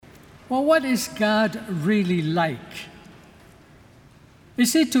Well, what is God really like?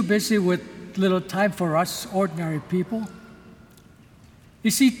 Is He too busy with little time for us ordinary people?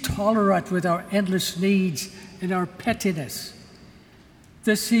 Is He tolerant with our endless needs and our pettiness?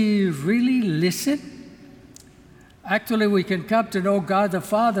 Does He really listen? Actually, we can come to know God the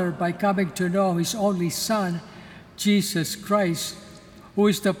Father by coming to know His only Son, Jesus Christ, who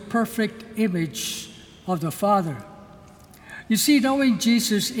is the perfect image of the Father. You see, knowing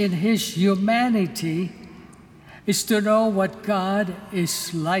Jesus in His humanity is to know what God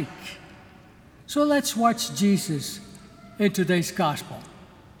is like. So let's watch Jesus in today's Gospel.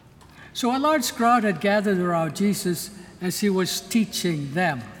 So a large crowd had gathered around Jesus as He was teaching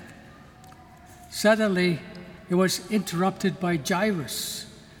them. Suddenly, He was interrupted by Jairus,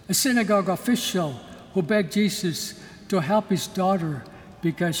 a synagogue official who begged Jesus to help his daughter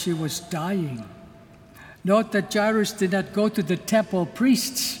because she was dying. Note that Jairus did not go to the temple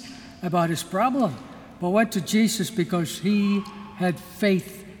priests about his problem, but went to Jesus because he had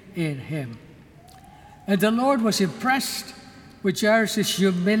faith in him. And the Lord was impressed with Jairus'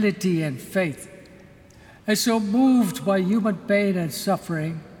 humility and faith. And so, moved by human pain and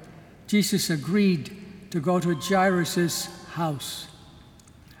suffering, Jesus agreed to go to Jairus' house.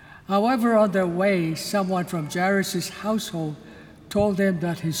 However, on their way, someone from Jairus' household told him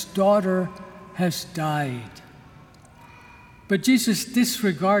that his daughter has died. But Jesus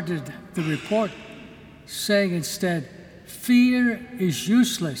disregarded the report, saying instead, "Fear is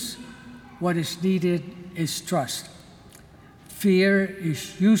useless. What is needed is trust." Fear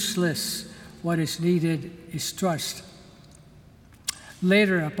is useless. What is needed is trust.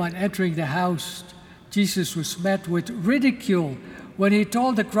 Later, upon entering the house, Jesus was met with ridicule when He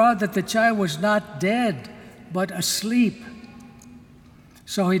told the crowd that the child was not dead, but asleep.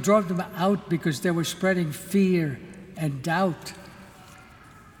 So He drove them out because they were spreading fear and doubt.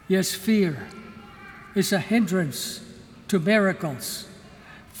 Yes, fear is a hindrance to miracles.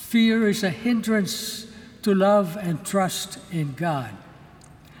 Fear is a hindrance to love and trust in God.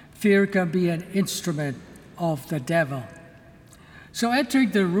 Fear can be an instrument of the devil. So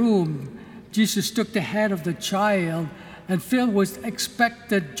entering the room, Jesus took the hand of the child and, filled with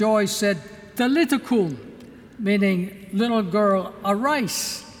expectant joy, said, "Talitha kum," meaning, "Little girl,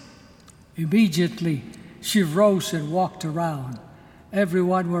 arise." Immediately, she rose and walked around.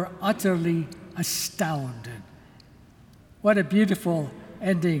 Everyone were utterly astounded. What a beautiful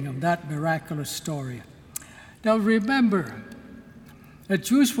ending of that miraculous story. Now remember that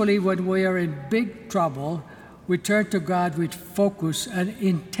usually when we are in big trouble, we turn to God with focus and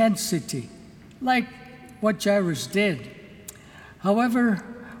intensity, like what Jairus did. However,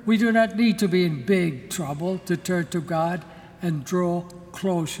 we do not need to be in big trouble to turn to God and draw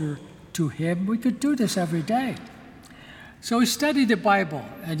closer to Him. We could do this every day. So study the Bible,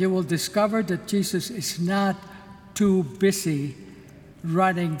 and you will discover that Jesus is not too busy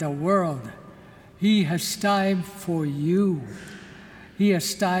running the world. He has time for you. He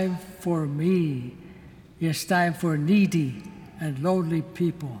has time for me. He has time for needy and lonely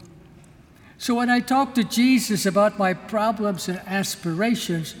people. So when I talk to Jesus about my problems and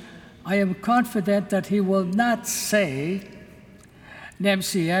aspirations, I am confident that He will not say,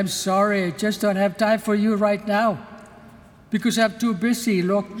 "Nemsi, I'm sorry, I just don't have time for you right now because I'm too busy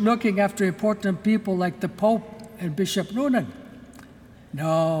looking after important people like the Pope and Bishop Noonan."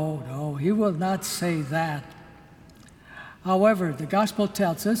 No, He will not say that. However, the Gospel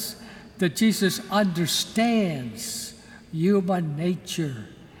tells us that Jesus understands human nature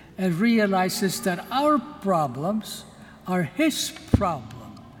and realizes that our problems are His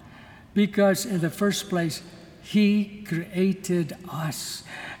problem because, in the first place, He created us.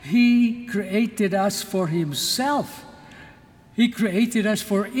 He created us for Himself. He created us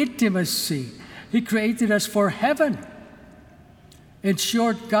for intimacy. He created us for heaven. In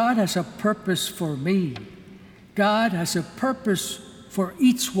short, God has a purpose for me. God has a purpose for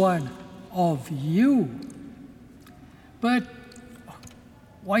each one of you. But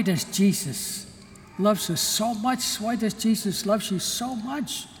why does Jesus love us so much? Why does Jesus love you so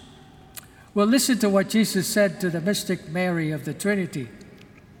much? Well, listen to what Jesus said to the mystic Mary of the Trinity.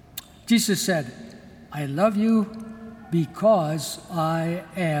 Jesus said, "I love you because I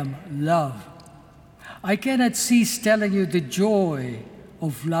am love. I cannot cease telling you the joy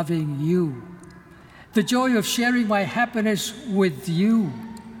of loving you, the joy of sharing my happiness with you.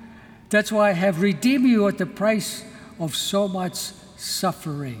 That's why I have redeemed you at the price of so much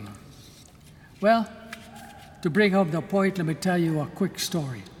suffering." Well, to bring home the point, let me tell you a quick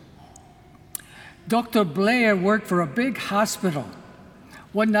story. Dr. Blair worked for a big hospital.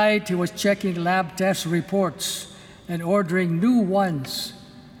 One night he was checking lab test reports and ordering new ones.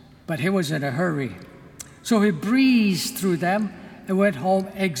 but he was in a hurry. So he breezed through them and went home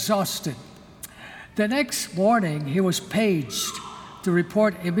exhausted. The next morning, he was paged to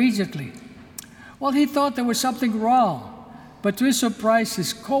report immediately. Well, he thought there was something wrong, but to his surprise,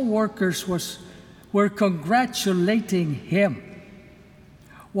 his co-workers were congratulating him.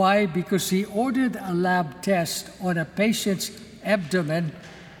 Why? Because he ordered a lab test on a patient's abdomen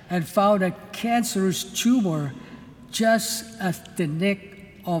and found a cancerous tumor just at the nick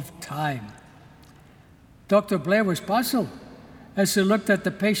of time. Dr. Blair was puzzled. As he looked at the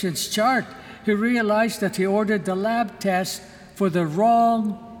patient's chart, he realized that he ordered the lab test for the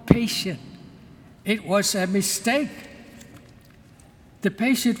wrong patient. It was a mistake. The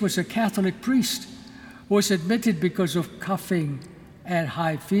patient was a Catholic priest who was admitted because of coughing and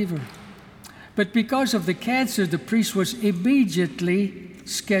high fever. But because of the cancer, the priest was immediately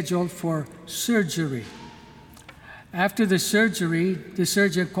scheduled for surgery. After the surgery, the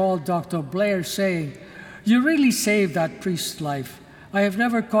surgeon called Dr. Blair saying, "You really saved that priest's life. I have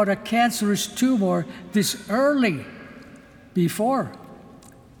never caught a cancerous tumor this early before."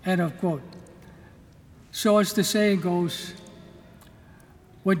 End of quote. So as the saying goes,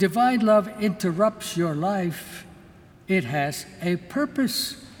 when divine love interrupts your life, it has a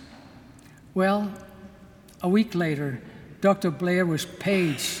purpose. Well, a week later, Dr. Blair was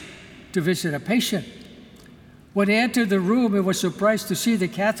paged to visit a patient. When he entered the room, he was surprised to see the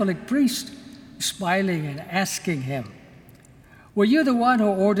Catholic priest smiling and asking him, "Were you the one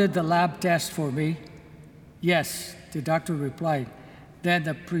who ordered the lab test for me?" "Yes," the doctor replied. Then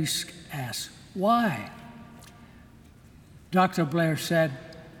the priest asked, "Why?" Dr. Blair said,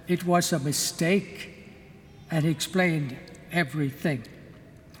 "It was a mistake," and he explained everything.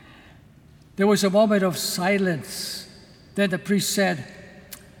 There was a moment of silence. Then the priest said,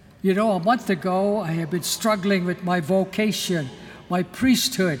 "You know, a month ago, I have been struggling with my vocation, my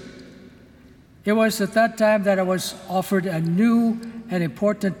priesthood. It was at that time that I was offered a new and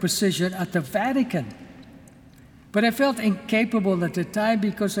important position at the Vatican. But I felt incapable at the time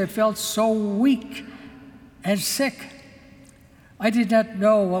because I felt so weak and sick. I did not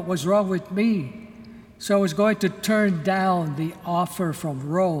know what was wrong with me, so I was going to turn down the offer from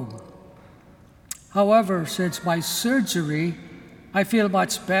Rome. However, since my surgery, I feel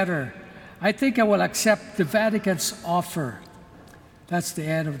much better. I think I will accept the Vatican's offer." That's the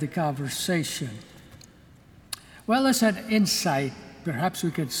end of the conversation. Well, as an insight, perhaps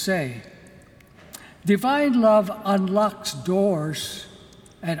we could say, divine love unlocks doors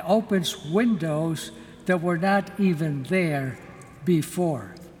and opens windows that were not even there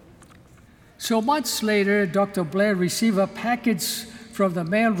before. So months later, Dr. Blair received a package from the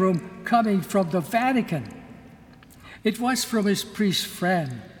mailroom coming from the Vatican. It was from his priest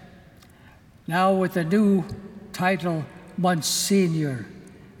friend, now with a new title, Monsignor,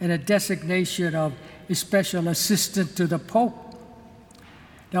 and a designation of a special assistant to the Pope.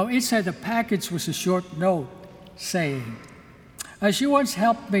 Now, inside the package was a short note saying, "As you once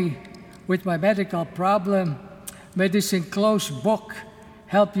helped me with my medical problem, may this enclosed book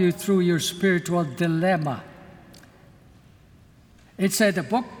help you through your spiritual dilemma." Inside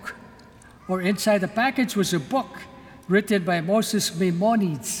the package was a book written by Moses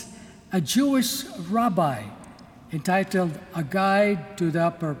Maimonides, a Jewish rabbi, entitled A Guide to the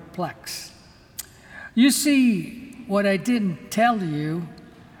Perplexed. You see, what I didn't tell you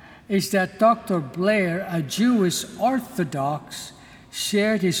is that Dr. Blair, a Jewish Orthodox,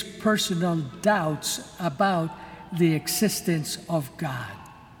 shared his personal doubts about the existence of God.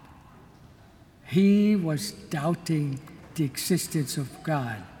 He was doubting the existence of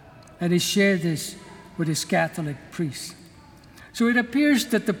God, and he shared this with his Catholic priest. So it appears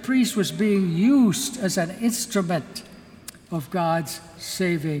that the priest was being used as an instrument of God's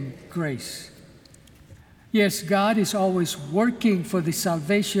saving grace. Yes, God is always working for the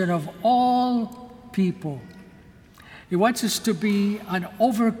salvation of all people. He wants us to be an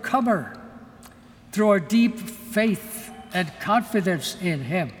overcomer through our deep faith and confidence in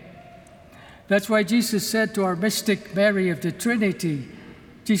Him. That's why Jesus said to our mystic Mary of the Trinity,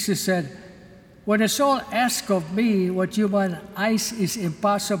 Jesus said, "When a soul asks of me what human eyes is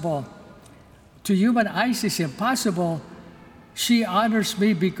impossible, to human eyes is impossible, she honors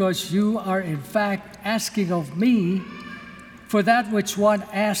me because you are in fact asking of me for that which one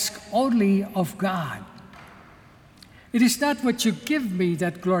asks only of God. It is not what you give me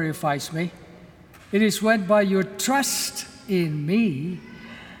that glorifies me. It is when by your trust in me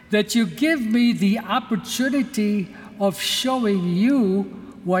that you give me the opportunity of showing you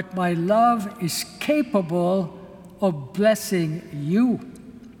what my love is capable of blessing you.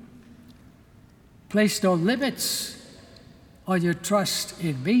 Place no limits on your trust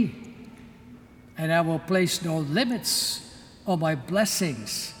in me. and I will place no limits on my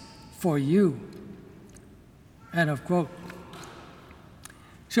blessings for you. End of quote.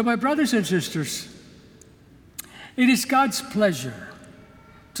 So, my brothers and sisters, it is God's pleasure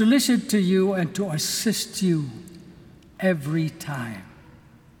to listen to you and to assist you every time.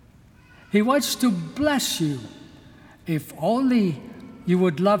 He wants to bless you if only you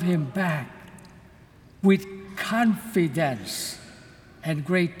would love Him back with confidence and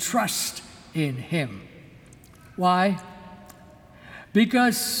great trust in Him. Why?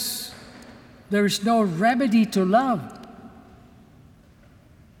 Because there is no remedy to love.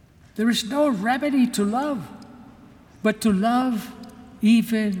 There is no remedy to love, but to love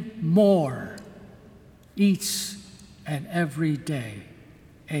even more each and every day.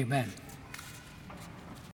 Amen.